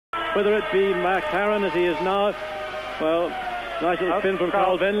whether it be McLaren as he is now. Well, nice little spin from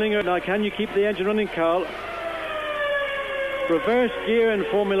Karl Wendlinger. Now, can you keep the engine running, Karl? Reverse gear in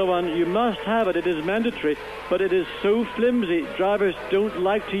Formula One, you must have it. It is mandatory, but it is so flimsy. Drivers don't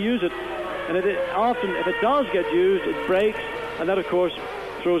like to use it, and often, if it does get used, it breaks, and that, of course,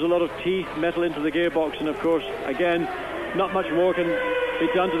 throws a lot of teeth metal into the gearbox. And of course, again, not much more can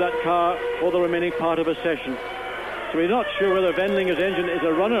be done to that car for the remaining part of a session. So we're not sure whether Wendlinger's engine is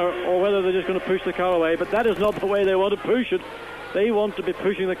a runner or whether they're just going to push the car away, but that is not the way they want to push it. They want to be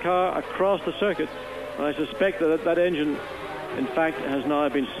pushing the car across the circuit, and I suspect that that engine, in fact, has now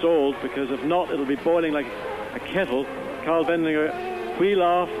been sold, because if not, it'll be boiling like a kettle. Karl Wendlinger, wheel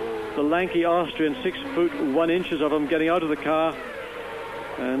off, the lanky Austrian, 6 foot 1 inches of him getting out of the car,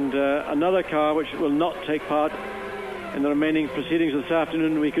 and another car which will not take part in the remaining proceedings this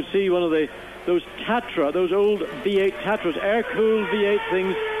afternoon. We could see one of those Tatra, those old V8 Tatras, air-cooled V8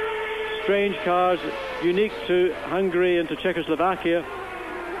 things, strange cars, unique to Hungary and to Czechoslovakia,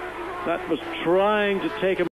 that was trying to take him